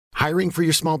Hiring for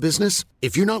your small business?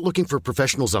 If you're not looking for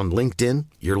professionals on LinkedIn,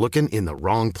 you're looking in the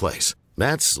wrong place.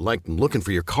 That's like looking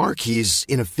for your car keys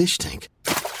in a fish tank.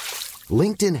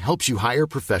 LinkedIn helps you hire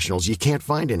professionals you can't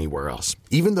find anywhere else,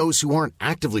 even those who aren't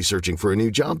actively searching for a new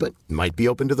job but might be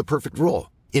open to the perfect role.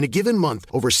 In a given month,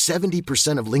 over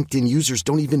 70% of LinkedIn users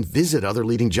don't even visit other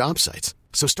leading job sites.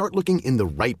 So start looking in the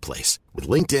right place. With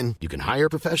LinkedIn, you can hire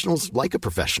professionals like a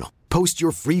professional. Post your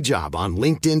free job on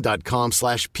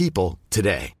linkedin.com/people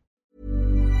today.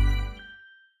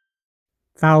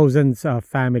 Thousands of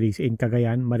families in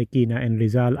Cagayan, Marikina, and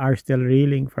Rizal are still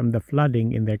reeling from the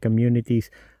flooding in their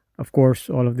communities. Of course,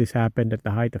 all of this happened at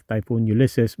the height of Typhoon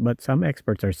Ulysses, but some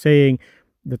experts are saying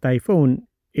the typhoon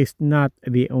is not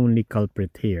the only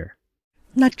culprit here.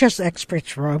 Not just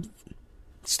experts, Rob.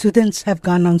 Students have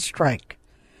gone on strike,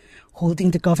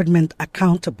 holding the government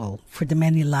accountable for the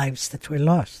many lives that were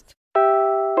lost.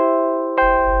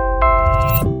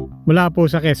 Mula po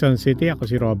sa Quezon City, ako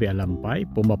si Robbie Alampay,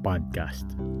 Puma Podcast.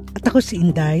 At ako si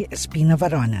Inday Espina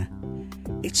Varona.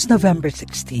 It's November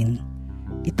 16.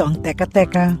 Ito ang Teka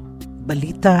Teka,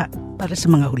 balita para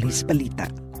sa mga hulis balita.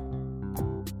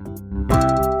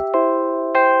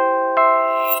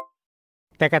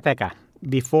 Teka Teka,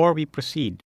 before we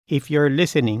proceed, if you're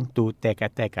listening to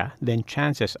Teka Teka, then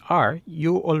chances are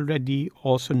you already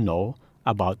also know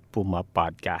about Puma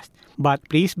Podcast. But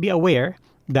please be aware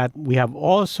that we have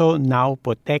also now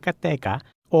put Teka Teka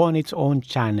on its own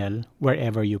channel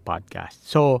wherever you podcast.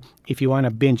 So if you want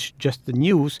to binge just the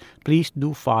news, please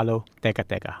do follow Teka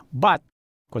Teka. But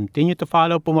continue to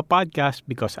follow Puma Podcast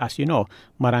because as you know,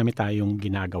 marami tayong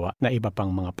ginagawa na iba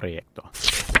pang mga proyekto.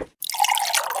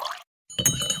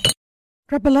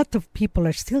 Rob, a lot of people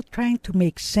are still trying to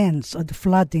make sense of the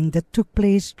flooding that took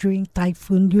place during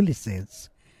Typhoon Ulysses.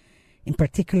 In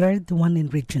particular, the one in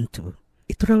Region 2.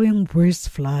 Ito raw yung worst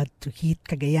flood to hit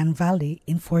Cagayan Valley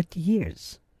in 40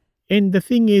 years. And the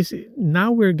thing is,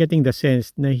 now we're getting the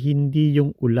sense na hindi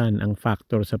yung ulan ang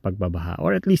factor sa pagbabaha,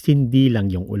 or at least hindi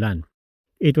lang yung ulan.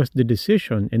 It was the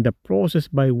decision and the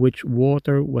process by which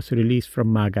water was released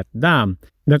from Magat Dam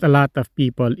that a lot of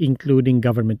people, including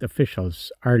government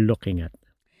officials, are looking at.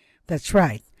 That's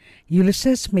right.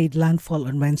 Ulysses made landfall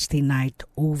on Wednesday night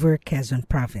over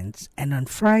Quezon Province, and on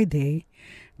Friday,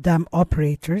 dam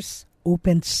operators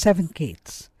opened 7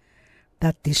 gates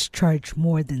that discharge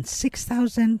more than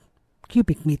 6,000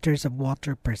 cubic meters of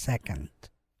water per second.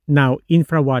 Now,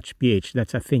 InfraWatch PH,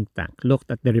 that's a think tank,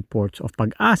 looked at the reports of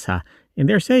Pag-asa and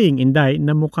they're saying, Inday,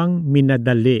 na mukhang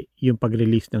minadali yung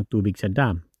pag-release ng tubig sa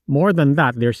dam. More than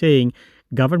that, they're saying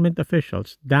government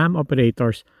officials, dam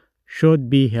operators should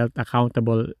be held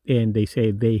accountable and they say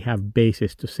they have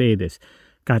basis to say this.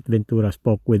 Kat Ventura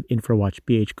spoke with InfraWatch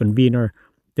PH convener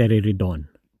Terry Ridon.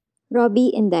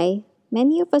 Robbie and I,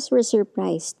 many of us were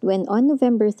surprised when on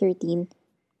November 13,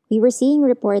 we were seeing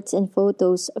reports and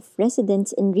photos of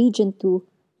residents in Region 2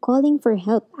 calling for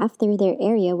help after their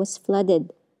area was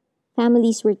flooded.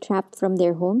 Families were trapped from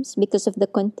their homes because of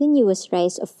the continuous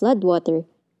rise of floodwater,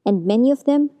 and many of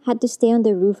them had to stay on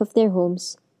the roof of their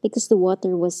homes because the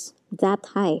water was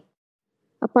that high.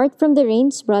 Apart from the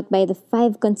rains brought by the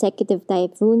 5 consecutive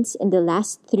typhoons in the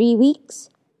last 3 weeks,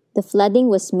 the flooding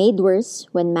was made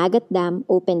worse when Magat Dam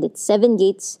opened its 7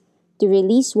 gates to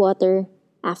release water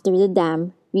after the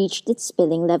dam reached its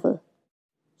spilling level.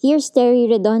 Here's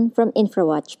Terry Redon from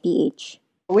InfraWatch PH.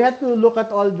 We had to look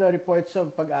at all the reports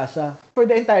of Pag-asa for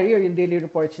the entire year, yung daily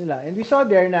reports nila. And we saw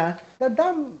there na the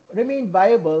dam remained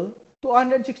viable to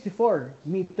 164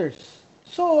 meters.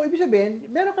 So, ibig sabihin,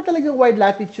 meron ka talagang wide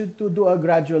latitude to do a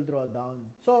gradual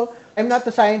drawdown. So, I'm not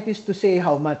a scientist to say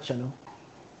how much,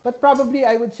 But probably,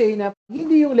 I would say na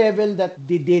hindi yung level that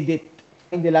they did it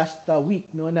in the last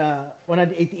week, na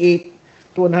 188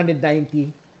 to 190.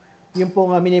 Yung po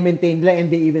nga mini-maintain nila and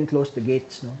they even closed the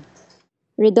gates,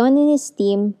 Redon and his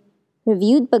team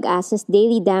reviewed Pag-asa's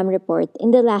daily dam report in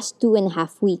the last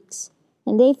 2.5 weeks,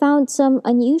 and they found some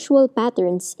unusual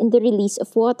patterns in the release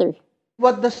of water.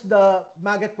 What does the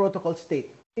Magat protocol state?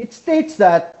 It states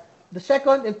that the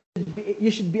second,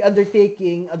 you should be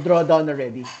undertaking a drawdown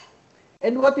already.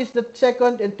 And what is the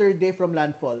second and third day from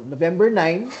landfall? November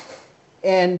 9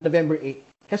 and November 8.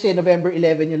 Kasi November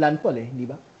 11 yung landfall di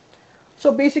ba? So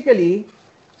basically,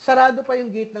 sarado pa yung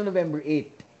gate ng November 8.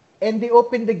 And they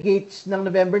opened the gates ng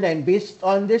November 9 based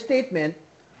on their statement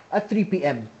at 3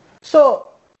 p.m.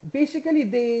 So basically,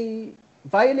 they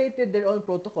violated their own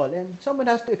protocol and someone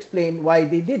has to explain why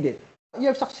they did it. You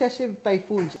have successive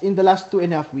typhoons in the last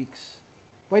 2.5 weeks.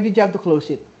 Why did you have to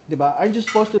close it? Diba? Aren't you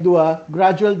supposed to do a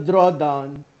gradual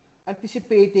drawdown,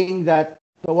 anticipating that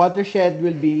the watershed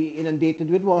will be inundated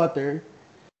with water,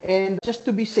 And just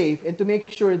to be safe and to make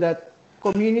sure that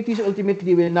communities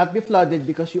ultimately will not be flooded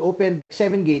because you opened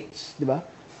 7 gates, di ba?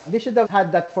 They should have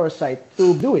had that foresight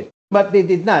to do it. But they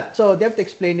did not. So they have to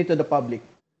explain it to the public.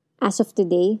 As of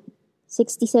today,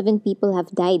 67 people have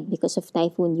died because of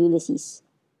Typhoon Ulysses.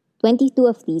 22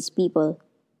 of these people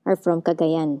are from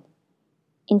Cagayan.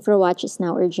 InfraWatch is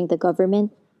now urging the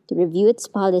government to review its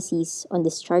policies on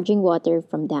discharging water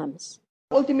from dams.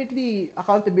 Ultimately,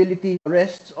 accountability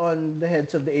rests on the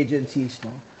heads of the agencies.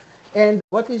 No? And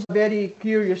what is very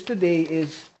curious today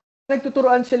is,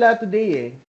 nagtuturoan sila today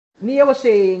eh. Nia was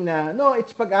saying na, no,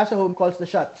 it's Pag-asa who calls the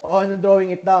shots on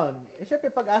drawing it down.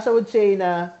 Siyempre, Pag-asa would say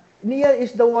na, Nia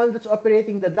is the one that's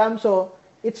operating the dam, so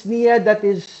it's Nia that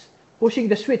is pushing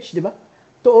the switch, di ba?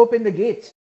 To open the gates.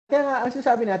 Kaya nga, ang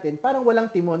sinasabi natin, parang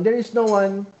walang timon. There is no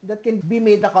one that can be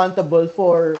made accountable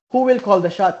for who will call the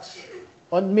shots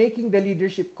on making the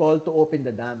leadership call to open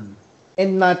the dam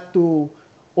and not to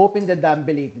open the dam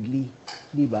belatedly,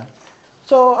 di ba?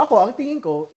 So ako, ang tingin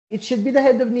ko, it should be the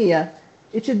head of NIA,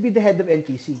 it should be the head of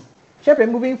NPC. Siyempre,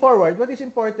 moving forward, what is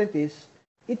important is,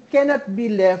 it cannot be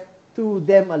left to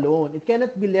them alone. It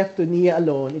cannot be left to NIA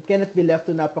alone. It cannot be left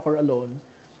to Napacor alone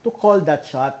to call that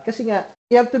shot. Kasi nga,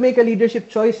 you have to make a leadership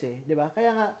choice eh, di ba?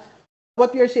 Kaya nga,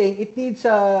 what you're saying, it needs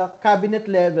a cabinet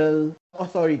level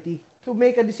authority to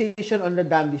make a decision on the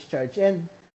dam discharge. And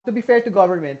to be fair to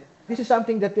government, this is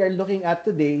something that they are looking at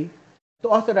today to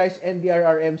authorize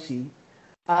NDRRMC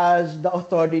as the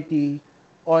authority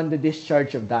on the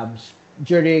discharge of dams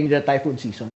during the typhoon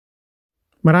season.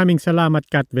 Maraming salamat,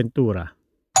 Kat Ventura.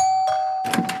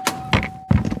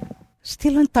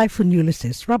 Still on Typhoon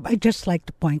Ulysses, Rob, I'd just like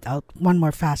to point out one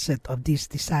more facet of this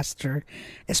disaster,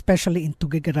 especially in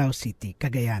Tuguegarao City,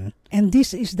 Cagayan. And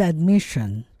this is the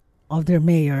admission of their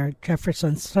mayor,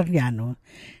 Jefferson Soriano,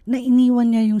 na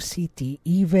iniwan niya yung city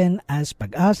even as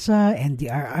Pag-asa and the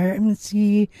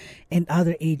RRMC and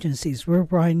other agencies were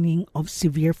warning of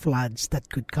severe floods that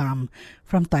could come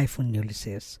from Typhoon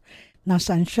Ulysses.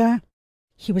 Nasaan siya?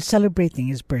 He was celebrating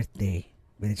his birthday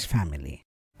with his family.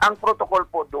 Ang protocol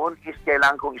po doon is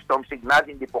kailangan kong storm signal,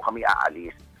 hindi po kami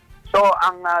aalis. So,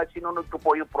 ang sinunod ko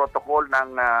po yung protocol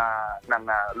ng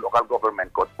local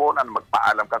government code po na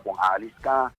magpaalam ka kung aalis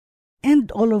ka. And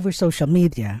all over social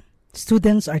media,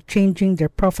 students are changing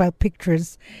their profile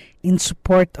pictures in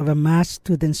support of a mass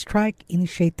student strike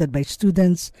initiated by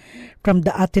students from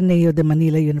the Ateneo de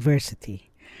Manila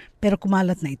University. Pero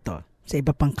kumalat na ito sa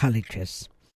iba pang colleges.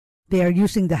 They are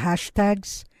using the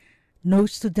hashtags No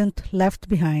Student Left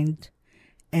Behind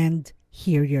and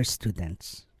Hear Your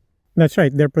Students. That's right.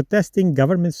 They're protesting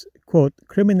government's, quote,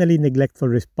 criminally neglectful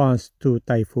response to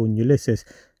Typhoon Ulysses.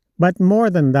 But more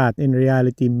than that, in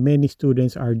reality, many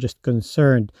students are just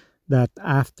concerned that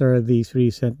after these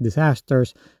recent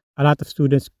disasters, a lot of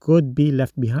students could be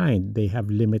left behind. They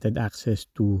have limited access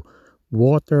to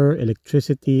water,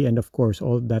 electricity, and of course,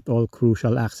 all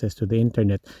crucial access to the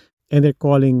internet. And they're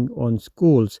calling on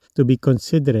schools to be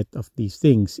considerate of these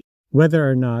things, whether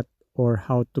or not or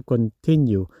how to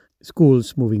continue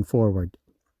schools moving forward.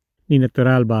 Nina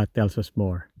Turalba tells us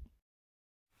more.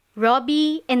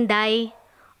 Robbie and Dai,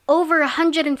 over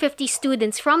 150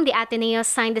 students from the Ateneo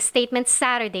signed a statement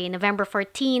Saturday, November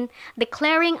 14,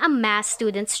 declaring a mass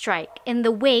student strike in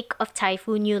the wake of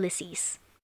Typhoon Ulysses.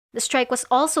 The strike was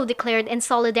also declared in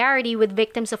solidarity with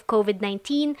victims of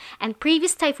COVID-19 and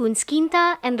previous typhoons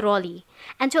Quinta and Rolly,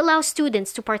 and to allow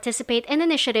students to participate in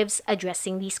initiatives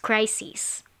addressing these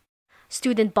crises.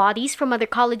 Student bodies from other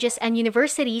colleges and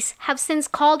universities have since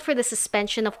called for the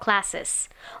suspension of classes,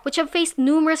 which have faced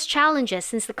numerous challenges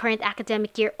since the current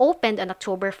academic year opened on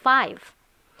October 5.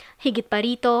 Higit pa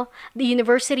rito, the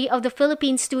University of the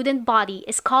Philippines student body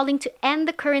is calling to end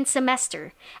the current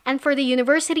semester and for the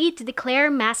university to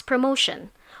declare mass promotion,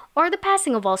 or the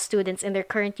passing of all students in their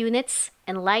current units,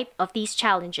 in light of these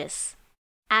challenges.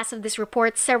 As of this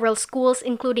report, several schools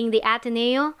including the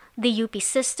Ateneo, the UP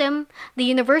System, the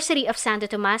University of Santo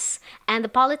Tomas, and the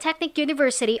Polytechnic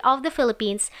University of the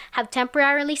Philippines have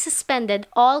temporarily suspended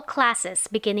all classes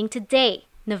beginning today,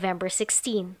 November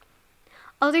 16.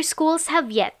 Other schools have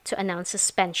yet to announce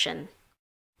suspension.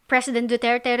 President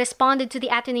Duterte responded to the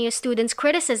Ateneo students'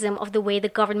 criticism of the way the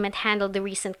government handled the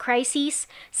recent crises,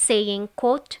 saying,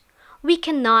 quote, "We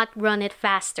cannot run it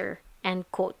faster," end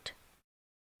quote.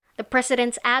 The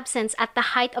president's absence at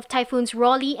the height of typhoons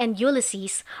Rolly and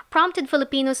Ulysses prompted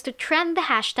Filipinos to trend the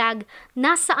hashtag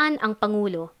Nasaan ang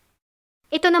Pangulo?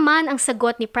 Ito naman ang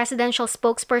sagot ni presidential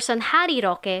spokesperson Harry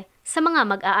Roque sa mga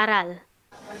mag-aaral.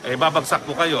 babagsak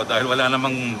po kayo dahil wala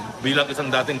namang bilang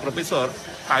isang dating profesor,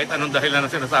 kahit anong dahilan na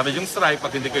sinasabi yung strike,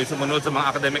 pag hindi kayo sumunod sa mga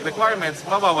academic requirements,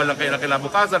 mawawalan kayo ng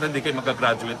kinabukasan, hindi kayo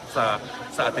mag-graduate sa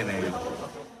Ateneo.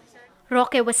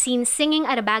 Roque was seen singing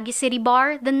at a Baguio City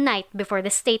bar the night before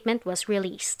the statement was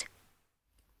released.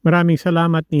 Maraming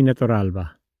salamat, Nina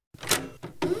Toralba.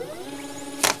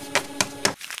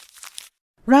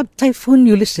 Rob, Typhoon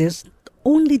Ulysses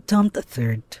only dumped a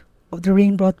third of the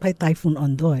rain brought by Typhoon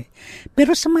Ondoy.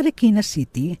 Pero sa Marikina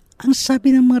City, ang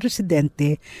sabi ng mga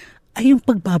residente ay yung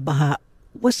pagbabaha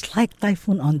was like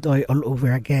Typhoon Ondoy all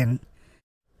over again.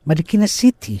 Marikina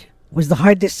City was the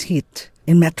hardest hit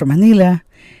in Metro Manila,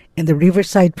 and the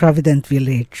Riverside Provident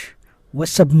Village was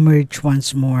submerged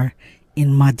once more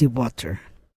in muddy water.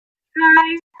 Hi,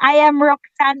 I am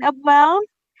Roxanne Abwell,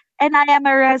 and I am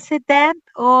a resident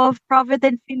of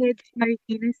Provident Village,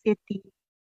 Marikina City.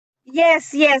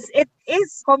 Yes, it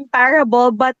is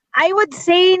comparable, but I would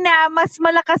say na mas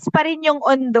malakas pa rin yung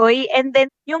Ondoy, and then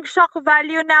yung shock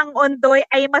value ng Ondoy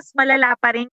ay mas malala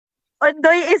pa rin.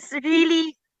 Ondoy is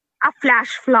really a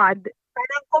flash flood.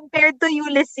 Parang compared to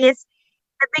Ulysses,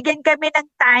 nabigyan kami ng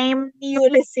time ni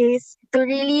Ulysses to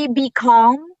really be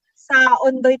calm. Sa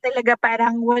Ondoy talaga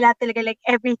parang wala talaga, like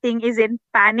everything is in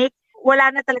panic. Wala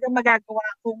na talaga magagawa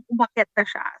kung umakyat na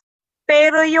siya.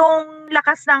 Pero yung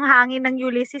lakas ng hangin ng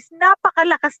Ulysses,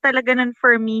 napakalakas talaga nun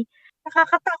for me.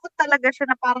 Nakakatakot talaga siya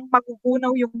na parang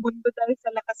magugunaw yung mundo dahil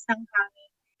sa lakas ng hangin.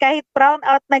 Kahit brown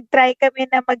out, nag-try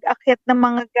kami na mag-akyat ng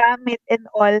mga gamit and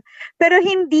all. Pero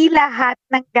hindi lahat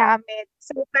ng gamit.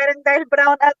 So parang dahil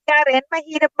brown out ka rin,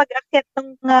 mahirap mag-akyat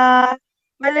ng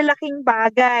malalaking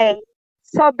bagay.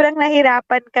 Sobrang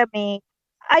nahirapan kami.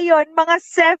 Ayun, mga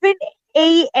 7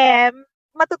 a.m.,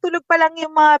 matutulog pa lang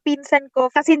yung mga pinsan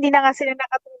ko kasi hindi na nga sila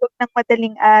nakatulog ng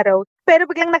madaling araw. Pero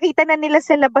biglang nakita na nila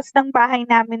sa labas ng bahay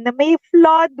namin na may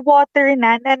flood water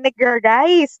na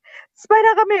nag-rise. So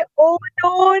parang kami, oh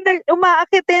no,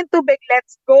 umaakit na yung tubig,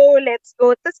 let's go.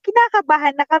 Tapos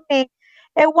kinakabahan na kami.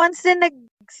 Once na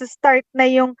nag-start na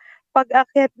yung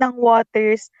pag-akit ng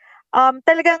waters,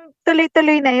 talagang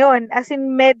tuloy-tuloy na yon, as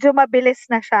in medyo mabilis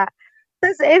na siya.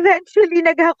 Tapos eventually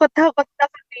naghakot-hakot na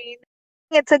kami.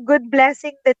 It's a good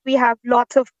blessing that we have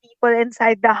lots of people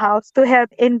inside the house to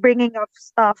help in bringing up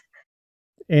stuff.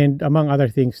 And among other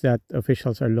things that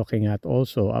officials are looking at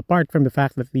also, apart from the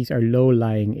fact that these are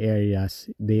low-lying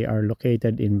areas, they are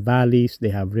located in valleys,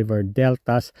 they have river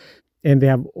deltas, and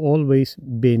they have always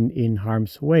been in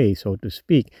harm's way, so to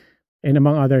speak. And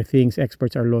among other things,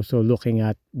 experts are also looking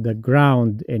at the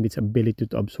ground and its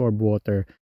ability to absorb water.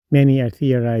 Many are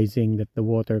theorizing that the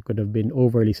water could have been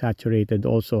overly saturated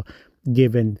also,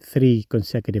 given 3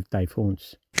 consecutive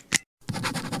typhoons.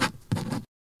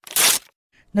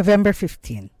 November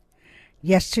 15.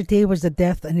 Yesterday was the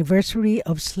death anniversary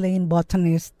of slain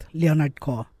botanist Leonard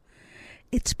Coe.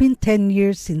 It's been 10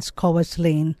 years since Coe was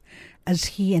slain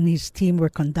as he and his team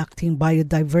were conducting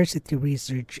biodiversity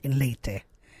research in Leyte.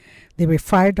 They were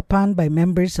fired upon by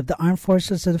members of the Armed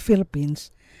Forces of the Philippines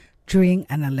during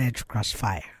an alleged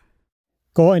crossfire.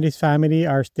 Coe and his family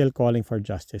are still calling for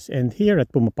justice, and here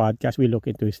at Puma Podcast, we look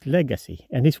into his legacy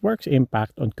and his work's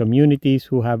impact on communities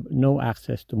who have no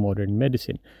access to modern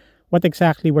medicine. What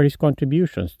exactly were his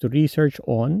contributions to research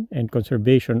on and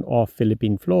conservation of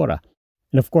Philippine flora?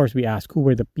 And of course, we ask who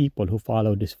were the people who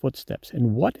followed his footsteps,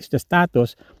 and what is the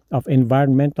status of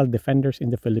environmental defenders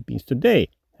in the Philippines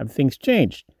today? Have things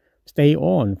changed? Stay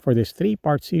on for this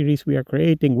 3-part series we are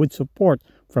creating with support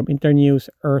from Internews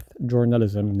Earth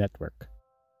Journalism Network.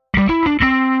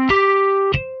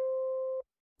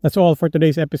 That's all for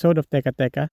today's episode of Teka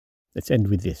Teka. Let's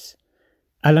end with this.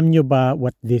 Alam nyo ba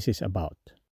what this is about?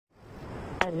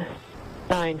 10,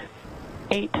 9,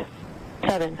 8,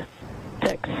 7,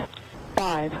 6,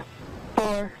 5,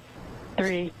 4,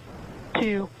 3,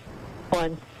 2,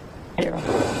 1, 0.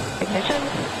 Ignition.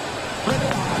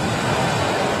 Liftoff.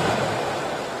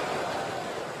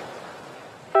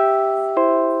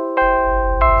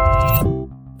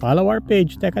 Follow our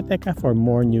page, Teka Teka, for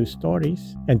more news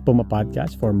stories, and Puma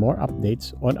Podcast for more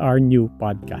updates on our new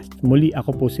podcast. Muli,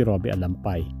 ako po si Robbie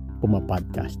Alampay, Puma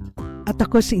Podcast. At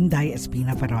ako si Inday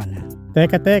Espina Verona.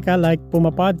 Teka Teka, like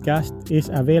Puma Podcast, is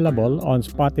available on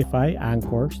Spotify,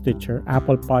 Anchor, Stitcher,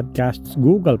 Apple Podcasts,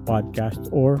 Google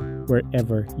Podcasts, or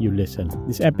wherever you listen.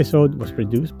 This episode was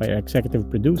produced by our executive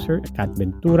producer, Kat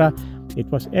Ventura. It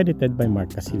was edited by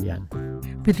Mark Casillan.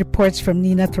 With reports from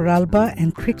Nina Toralba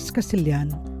and Crix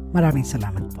Casillan. Maraming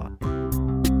salamat po.